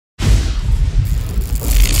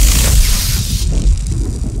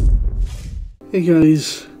Hey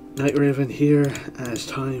guys, Night Raven here, and it's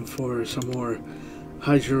time for some more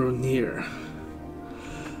Hydroneer.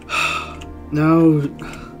 Now,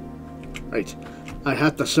 right, I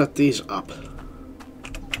had to set these up.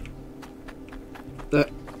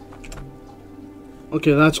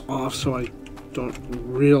 Okay, that's off, so I don't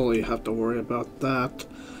really have to worry about that.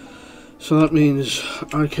 So that means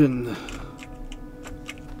I can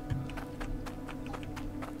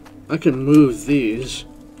move these.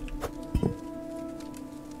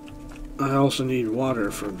 I also need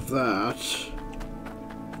water for that.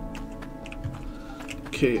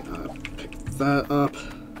 Okay, pick that up.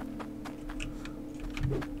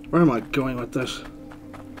 Where am I going with this?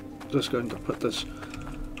 Just going to put this.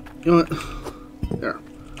 You know what? There.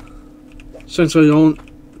 Since I don't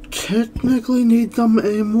technically need them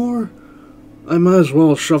anymore, I might as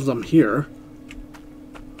well shove them here.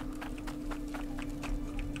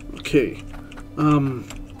 Okay.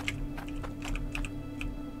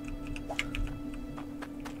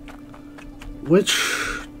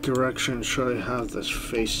 Which direction should I have this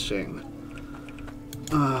facing?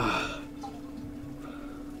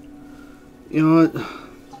 You know what?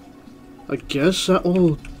 I guess that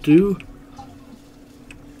will do.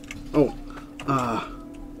 Oh,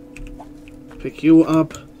 pick you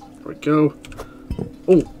up. There we go.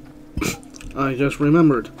 Oh, I just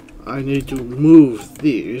remembered. I need to move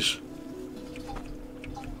these.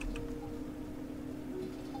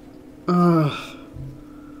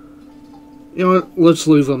 You know what? Let's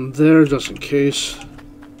leave them there just in case.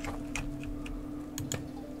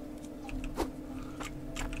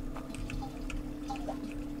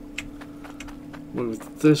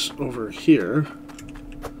 Move this over here.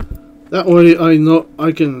 That way I know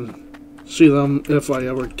I can see them if I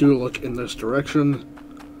ever do look in this direction.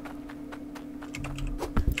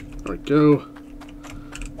 There we go.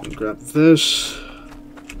 And grab this.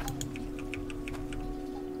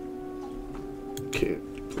 Okay,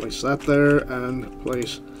 place that there and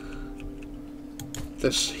place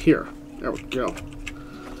this here. There we go.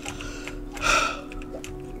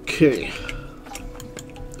 Okay.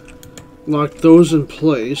 Lock those in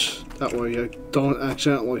place. That way I don't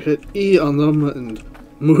accidentally hit E on them and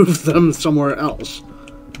move them somewhere else.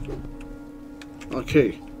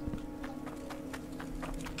 Okay.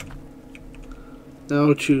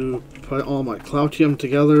 Now to put all my Cloutium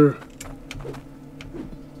together.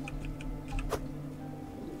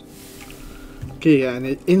 Okay, yeah, and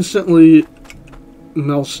it instantly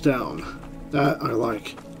melts down. That I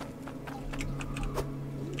like.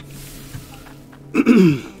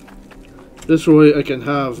 This way I can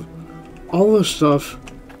have all this stuff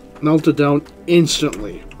melted down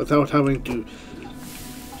instantly without having to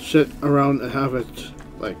sit around and have it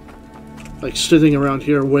like sitting around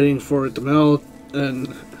here waiting for it to melt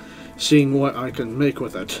and seeing what I can make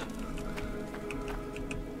with it.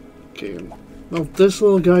 Okay, melt this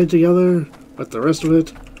little guy together with the rest of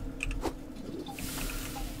it.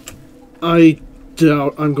 I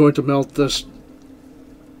doubt I'm going to melt this.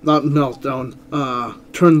 Not melt down,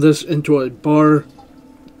 turn this into a bar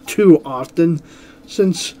too often,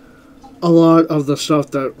 since a lot of the stuff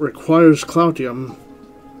that requires Cloutium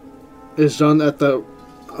is done at the,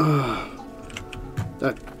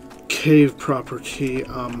 that cave property,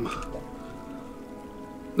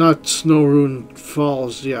 not Snow Rune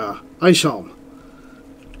Falls, yeah, Ice Helm.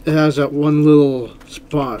 It has that one little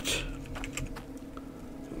spot.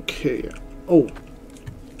 Okay, oh.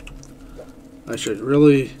 I should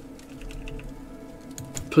really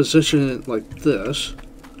position it like this.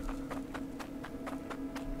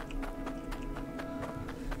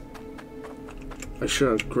 I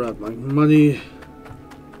should have grabbed my money.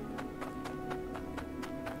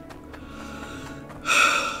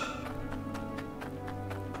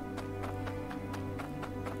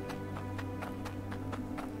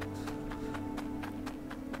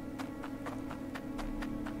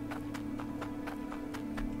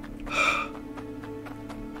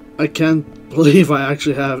 I can't believe I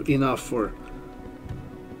actually have enough for...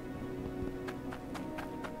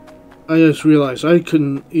 I just realized I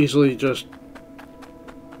couldn't easily just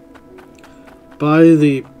buy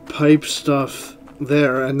the pipe stuff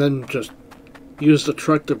there and then just use the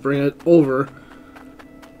truck to bring it over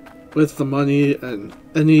with the money and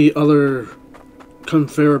any other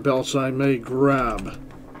conveyor belts I may grab.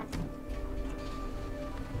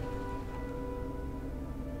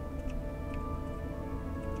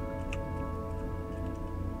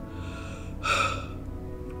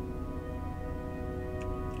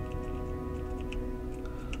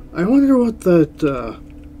 I wonder what that,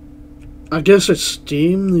 I guess it's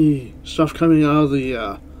steam, the stuff coming out of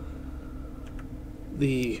the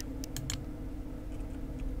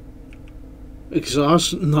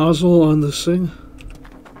exhaust nozzle on this thing.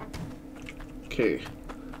 Okay.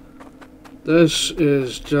 This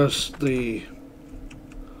is just the...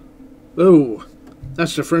 Oh,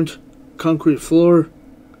 that's different. Concrete floor.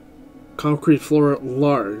 Concrete floor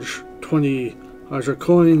large. 20 Hydro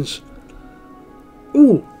coins.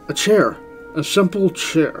 Ooh, a chair. A simple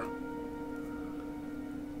chair.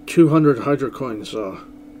 200 Hydro coins.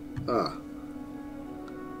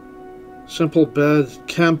 Simple bed.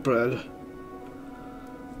 Camp bed.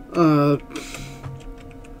 A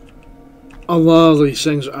lot of these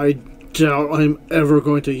things I doubt I'm ever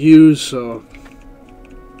going to use, so...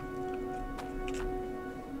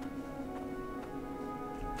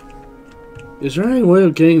 Is there any way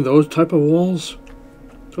of getting those type of walls?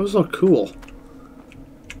 Those look cool.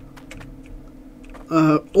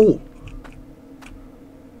 Oh!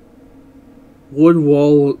 Wood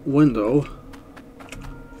wall window.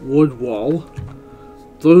 Wood wall.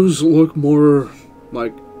 Those look more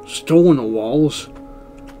like stone walls.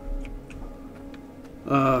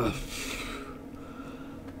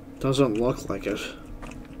 Doesn't look like it.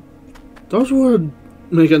 Those would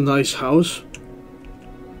make a nice house.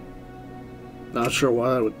 Not sure what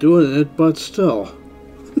I would do in it, but still.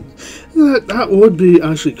 that would be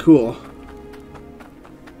actually cool.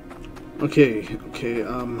 Okay,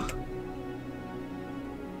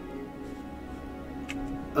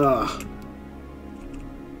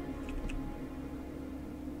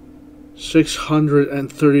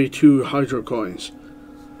 632 Hydro coins.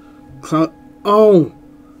 Cloud. Oh,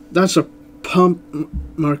 that's a pump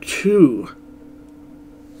Mark II.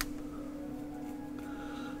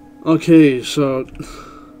 Okay, so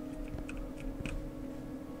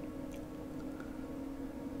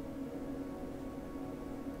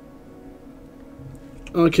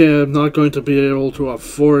okay, I'm not going to be able to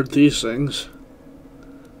afford these things.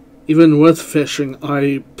 Even with fishing,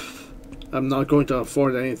 I'm not going to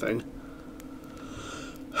afford anything.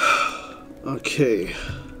 Okay.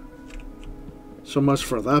 So much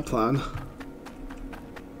for that plan.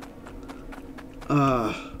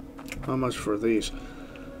 How much for these?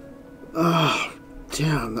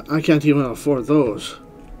 Damn, I can't even afford those.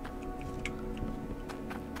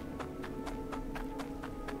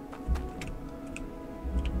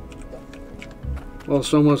 Well,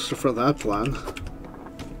 so much for that plan.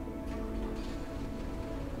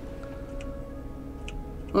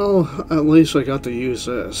 Well, at least I got to use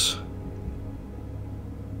this.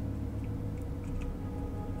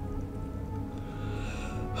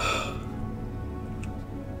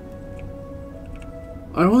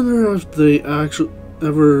 I wonder if they actually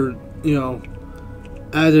ever,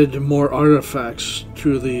 added more artifacts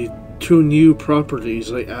to the 2 new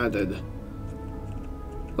properties they added.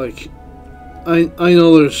 Like, I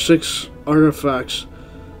know there's 6 artifacts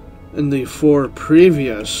in the 4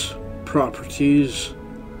 previous properties.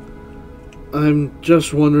 I'm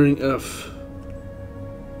just wondering if...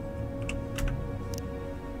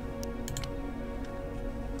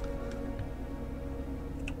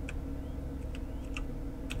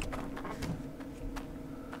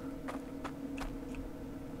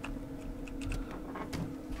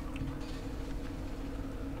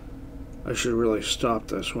 I should really stop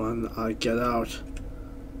this when I get out.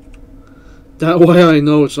 That way I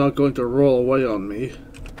know it's not going to roll away on me.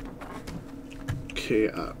 Okay,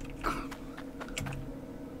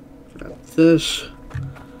 grab this.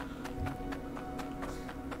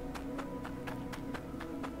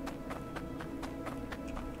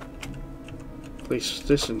 Place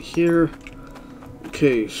this in here.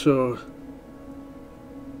 Okay, so...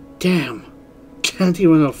 Damn! Can't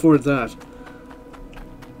even afford that.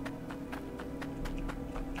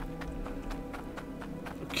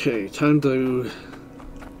 Okay, time to...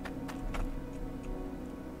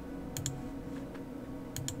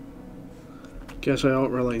 Guess I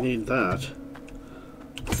don't really need that.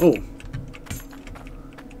 Oh!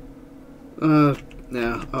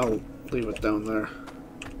 Nah, I'll leave it down there.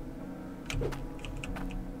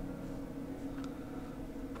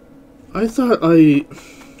 I thought I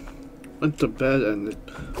went to bed and it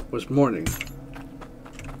was morning.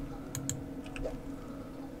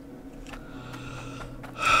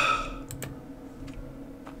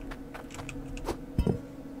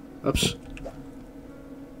 Oops.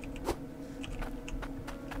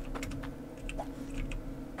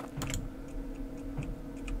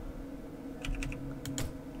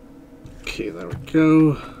 Okay, there we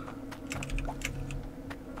go.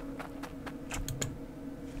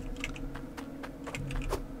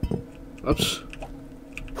 Oops.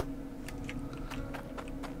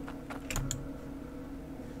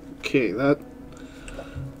 Okay,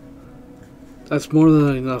 that's more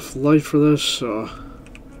than enough light for this, so...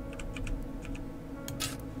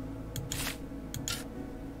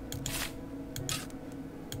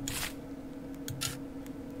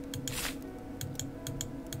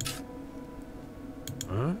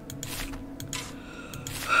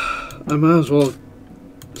 I might as well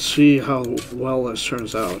see how well this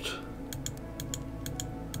turns out.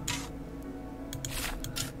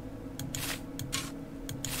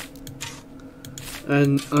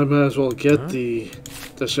 And I might as well get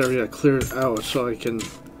this area cleared out so I can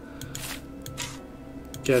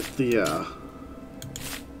get the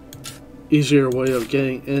easier way of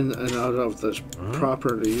getting in and out of this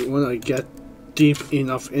property when I get deep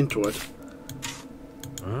enough into it.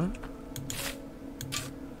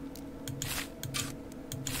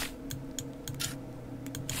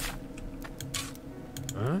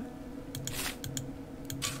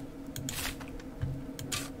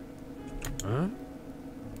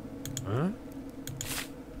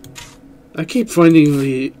 I keep finding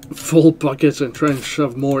the full buckets and trying to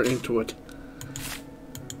shove more into it.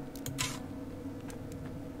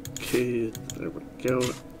 Okay, there we go.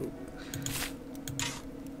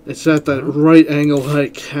 It's at that right angle I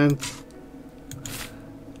can't...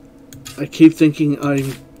 I keep thinking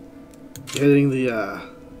I'm getting the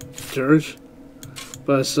dirt,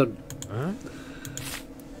 but it's the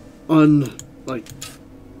like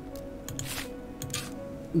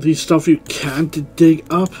the stuff you can't dig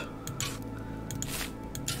up.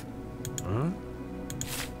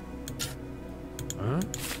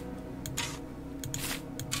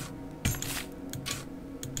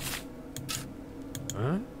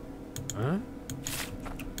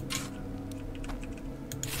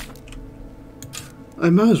 I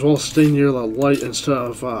might as well stay near the light instead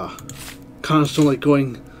of constantly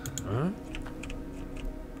going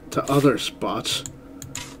to other spots.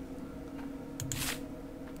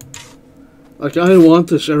 Like, I want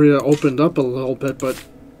this area opened up a little bit, but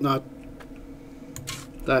not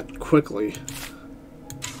that quickly.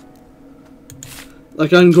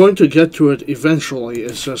 Like, I'm going to get to it eventually,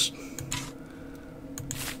 it's just...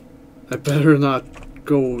 I better not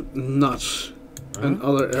go nuts in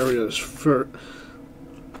other areas first.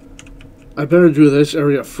 I better do this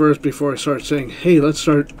area first before I start saying, hey, let's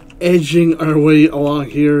start edging our way along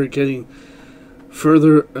here, getting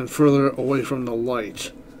further and further away from the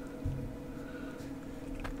light.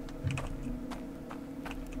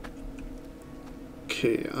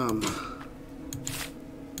 Okay,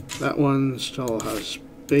 that one still has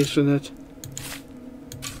space in it.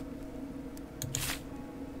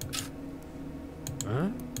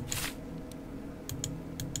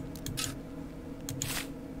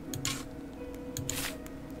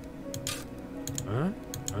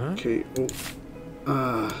 Okay,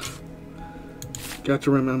 got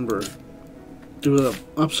to remember, do the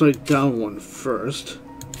upside down one first.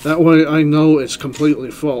 That way I know it's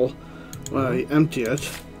completely full when I empty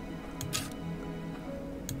it.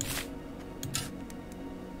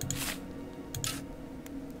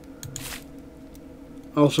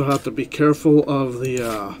 Also have to be careful of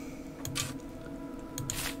the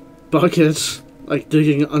buckets, like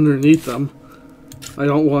digging underneath them. I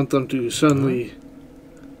don't want them to suddenly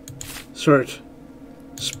start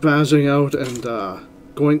spazzing out and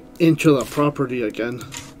going into the property again.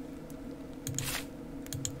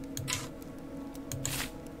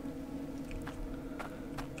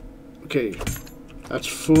 Okay, that's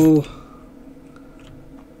full.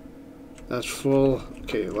 That's full.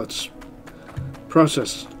 Okay, let's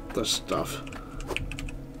process the stuff.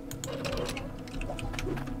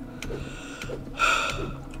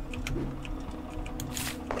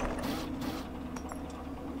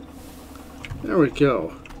 There we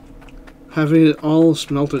go. Having it all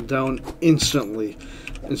smelted down instantly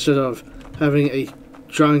instead of having a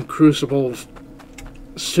giant crucible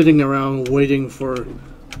sitting around waiting for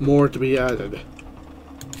more to be added.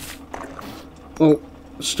 Well,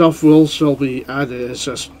 stuff will still be added, it's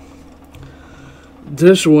just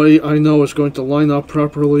this way I know it's going to line up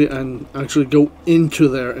properly and actually go into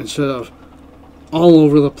there instead of all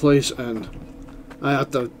over the place, and I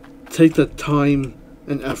have to take the time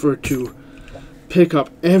and effort to pick up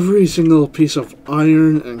every single piece of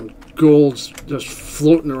iron and gold just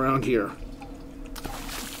floating around here.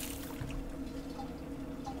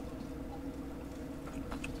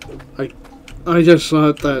 I just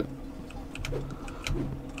thought that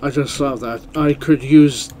I could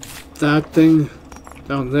use that thing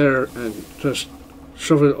down there and just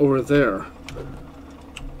shove it over there.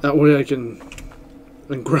 That way I can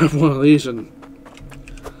grab one of these and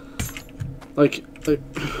like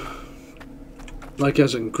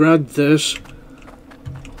as in grab this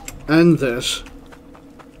and this,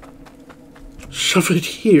 shove it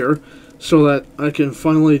here so that I can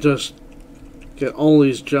finally just get all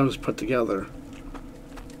these gems put together.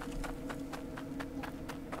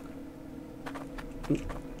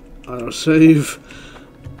 Auto save.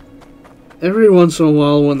 Every once in a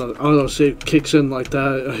while when the autosave kicks in like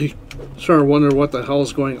that, I start wondering what the hell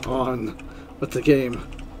is going on with the game.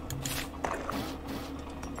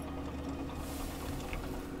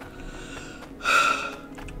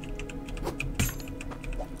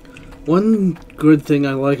 One good thing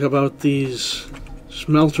I like about these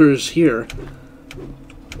smelters here,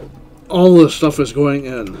 all the stuff is going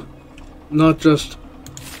in, not just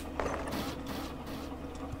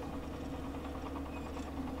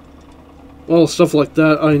well, stuff like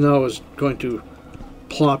that I know is going to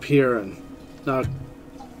plop here and not.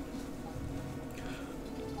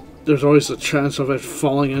 There's always a chance of it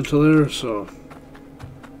falling into there, so.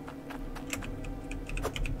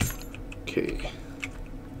 Okay.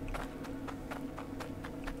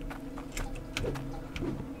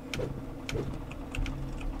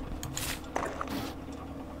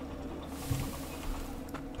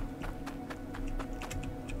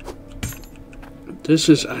 This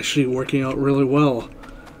is actually working out really well.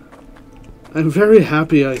 I'm very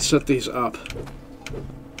happy I set these up.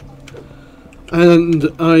 And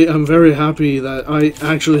I am very happy that I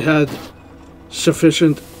actually had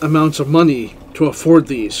sufficient amounts of money to afford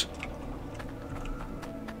these.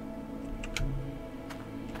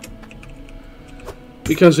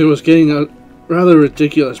 Because it was getting rather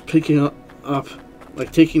ridiculous picking up,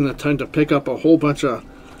 like taking the time to pick up a whole bunch of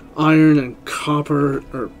iron and copper,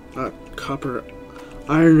 or not copper,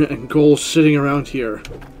 iron and gold sitting around here.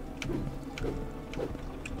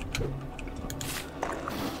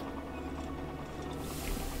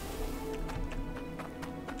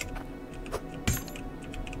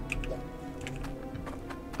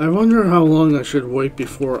 I wonder how long I should wait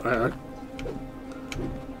before I...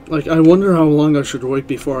 I wonder how long I should wait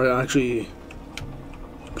before I actually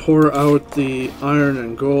pour out the iron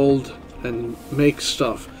and gold and make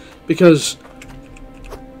stuff. Because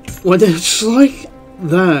when it's like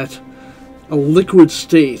that, a liquid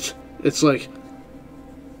state, it's like...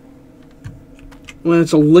 When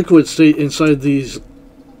it's a liquid state inside these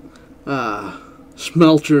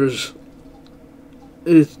smelters,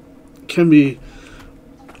 it can be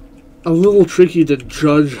a little tricky to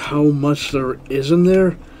judge how much there is in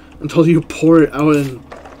there until you pour it out and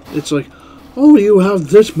it's like, oh, you have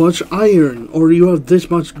this much iron or you have this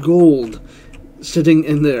much gold sitting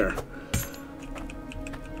in there.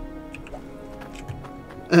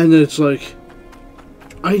 And it's like,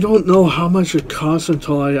 I don't know how much it costs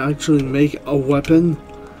until I actually make a weapon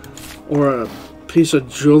or a piece of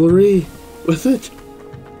jewelry with it.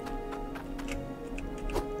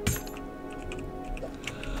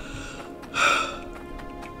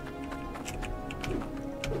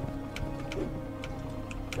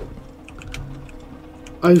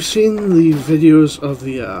 I've seen the videos of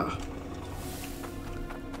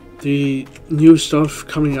the new stuff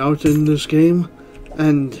coming out in this game,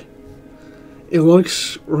 and it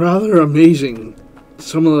looks rather amazing.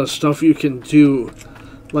 Some of the stuff you can do,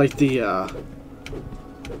 like the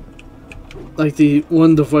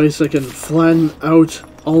one device that can flatten out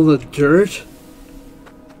all the dirt,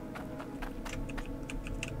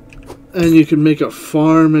 and you can make a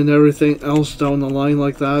farm and everything else down the line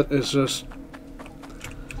like that. It's just,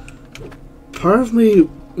 part of me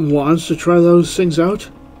wants to try those things out,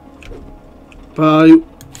 but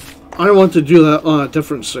I want to do that on a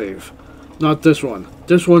different save, not this one.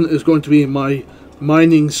 This one is going to be my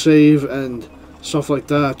mining save and stuff like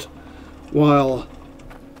that, while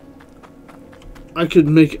I could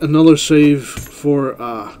make another save for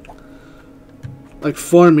like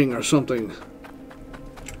farming or something.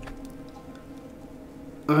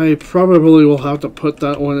 I probably will have to put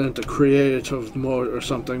that one into creative mode or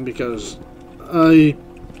something, because I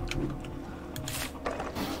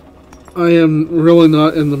am really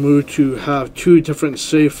not in the mood to have two different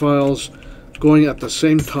save files going at the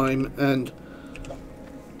same time and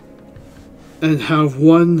have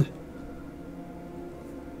one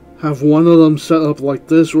of them set up like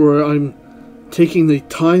this, where I'm taking the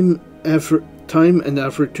time and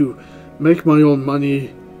effort to make my own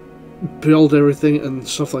money, build everything and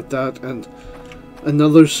stuff like that, and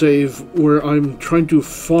another save where I'm trying to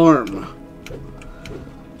farm.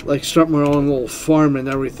 Like, start my own little farm and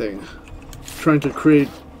everything. Trying to create,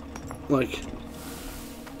 like,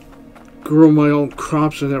 grow my own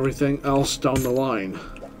crops and everything else down the line.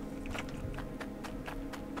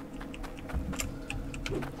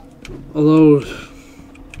 Although,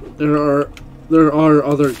 there are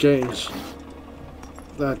other games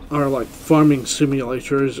that are like farming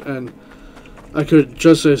simulators, and I could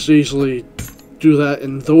just as easily do that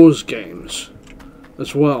in those games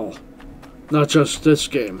as well. Not just this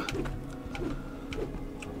game.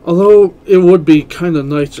 Although it would be kind of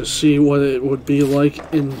nice to see what it would be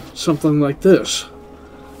like in something like this.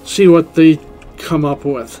 See what they come up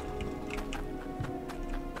with.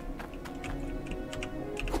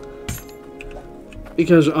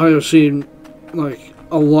 Because I have seen like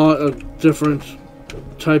a lot of different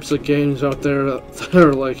types of games out there that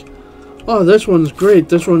are like, oh, this one's great,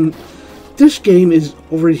 this game is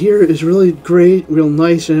over here is really great, real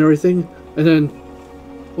nice and everything, and then,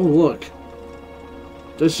 oh look,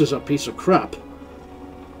 this is a piece of crap.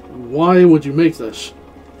 Why would you make this?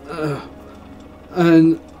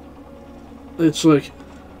 And it's like,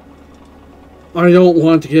 I don't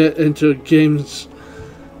want to get into games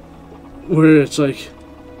where it's like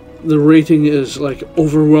the rating is like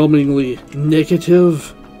overwhelmingly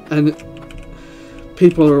negative and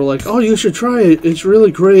people are like, oh, you should try it, it's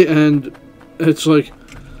really great, and it's like,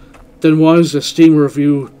 then why is the Steam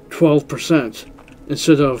review 12%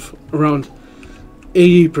 instead of around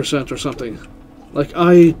 80% or something? Like,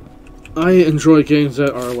 I enjoy games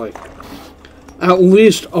that are like at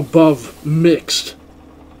least above mixed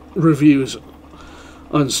reviews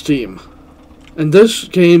on Steam. And this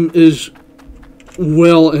game is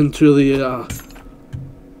well into the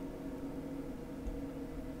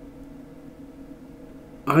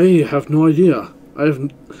I have no idea. I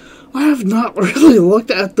have not really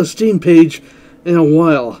looked at the Steam page in a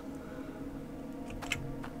while.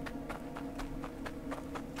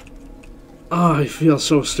 Oh, I feel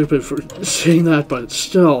so stupid for saying that, but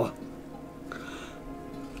still.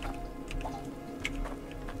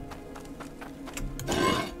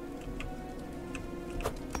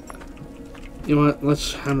 You know what,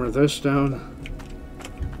 let's hammer this down.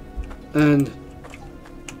 And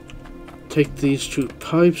take these two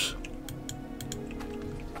pipes.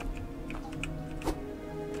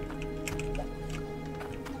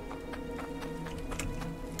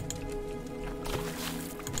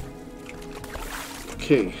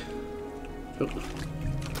 Okay. Oh.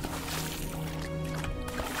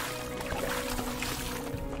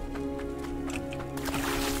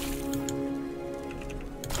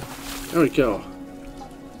 There we go.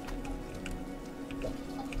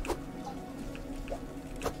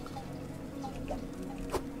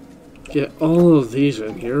 Get all of these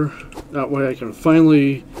in here. That way I can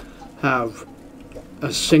finally have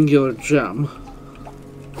a singular gem.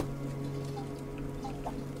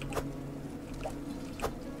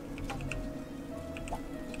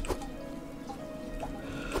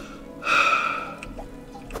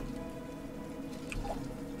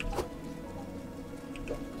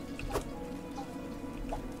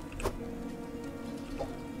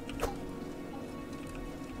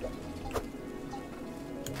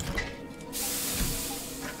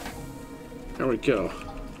 There we go.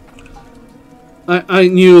 I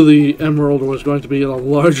knew the emerald was going to be the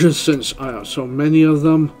largest since I have so many of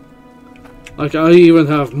them. Like, I even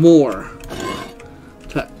have more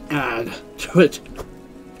to add to it.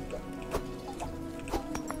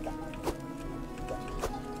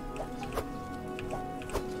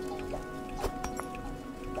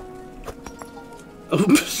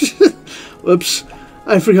 Oops. Whoops.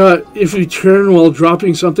 I forgot, if you turn while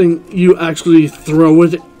dropping something, you actually throw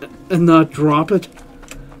it and not drop it.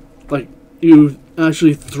 Like, you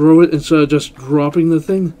actually throw it instead of just dropping the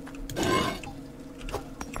thing.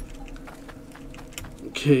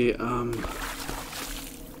 Okay,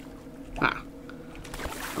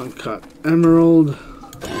 uncut emerald.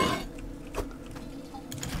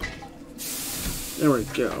 There we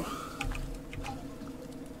go.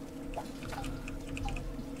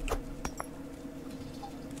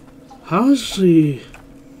 How is the...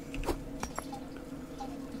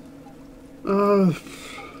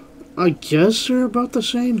 I guess they're about the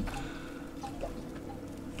same.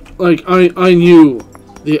 Like, I knew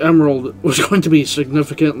the emerald was going to be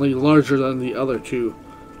significantly larger than the other two.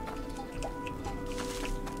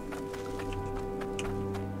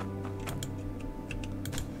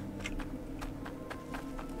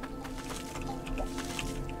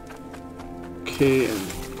 Okay, and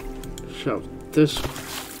shove this.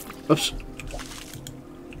 Oops.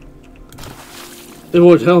 It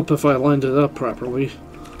would help if I lined it up properly.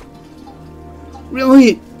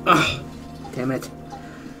 Really? Ah, damn it.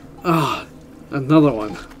 Ah, another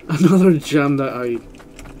one. Another gem that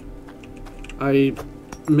I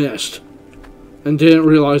missed and didn't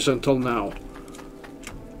realize until now.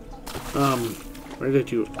 Where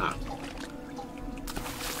did you... Ah.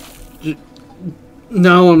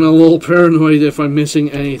 Now I'm a little paranoid if I'm missing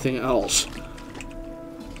anything else.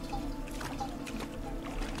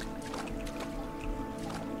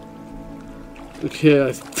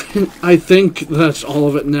 Okay, I think that's all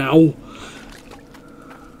of it now.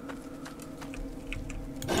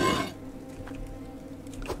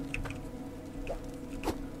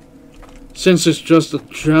 since it's just a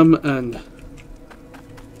gem and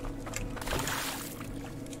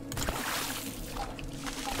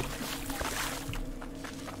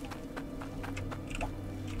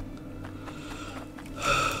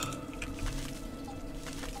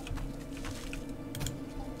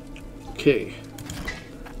okay,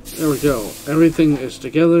 there we go. Everything is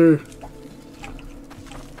together.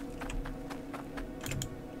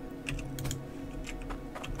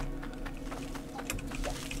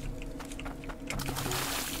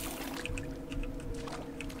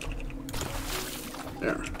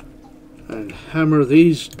 There. And hammer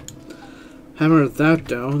that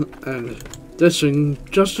down, and this thing,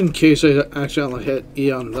 just in case I accidentally hit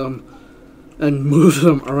E on them, and move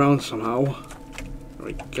them around somehow. There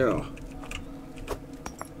we go.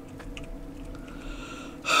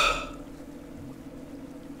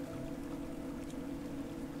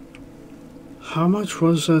 How much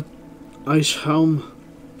was that ice helm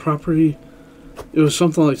property? It was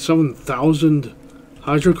something like 7,000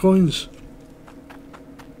 hydro coins.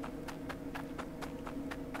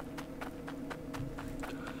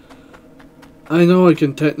 I know I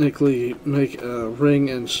can technically make a ring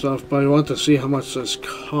and stuff, but I want to see how much this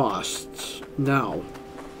costs now.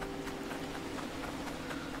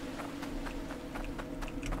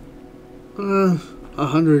 Uh,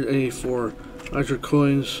 184 hydro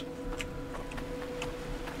coins.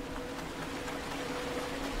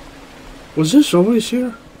 Was this always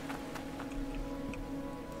here?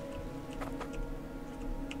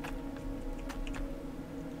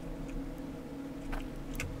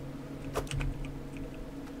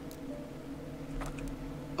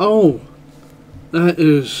 Oh, that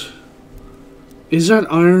is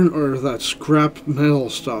that iron or that scrap metal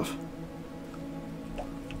stuff?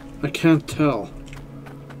 I can't tell.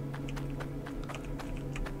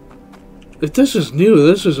 If this is new,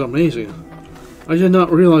 this is amazing. I did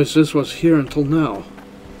not realize this was here until now.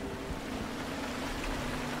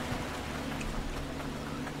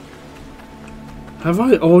 Have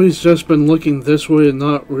I always just been looking this way and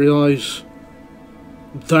not realize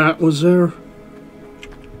that was there?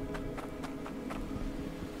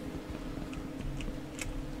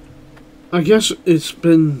 I guess it's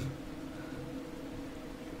been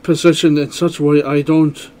positioned in such a way I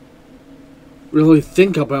don't really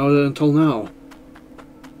think about it until now.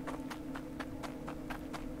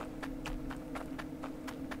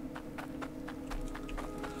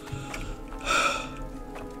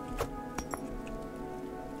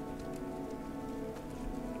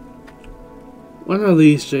 One of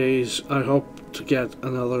these days, I hope to get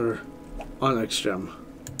another onyx gem.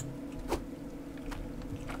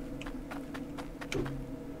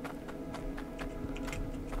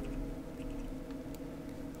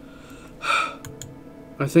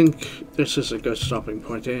 I think this is a good stopping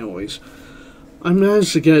point anyways. I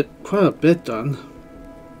managed to get quite a bit done.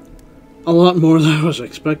 A lot more than I was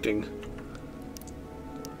expecting.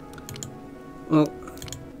 Well,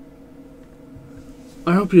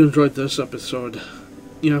 I hope you enjoyed this episode.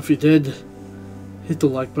 You know, if you did, hit the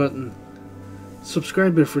like button,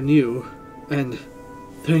 subscribe if you're new, and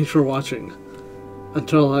thanks for watching.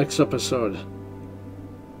 Until next episode.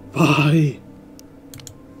 Bye!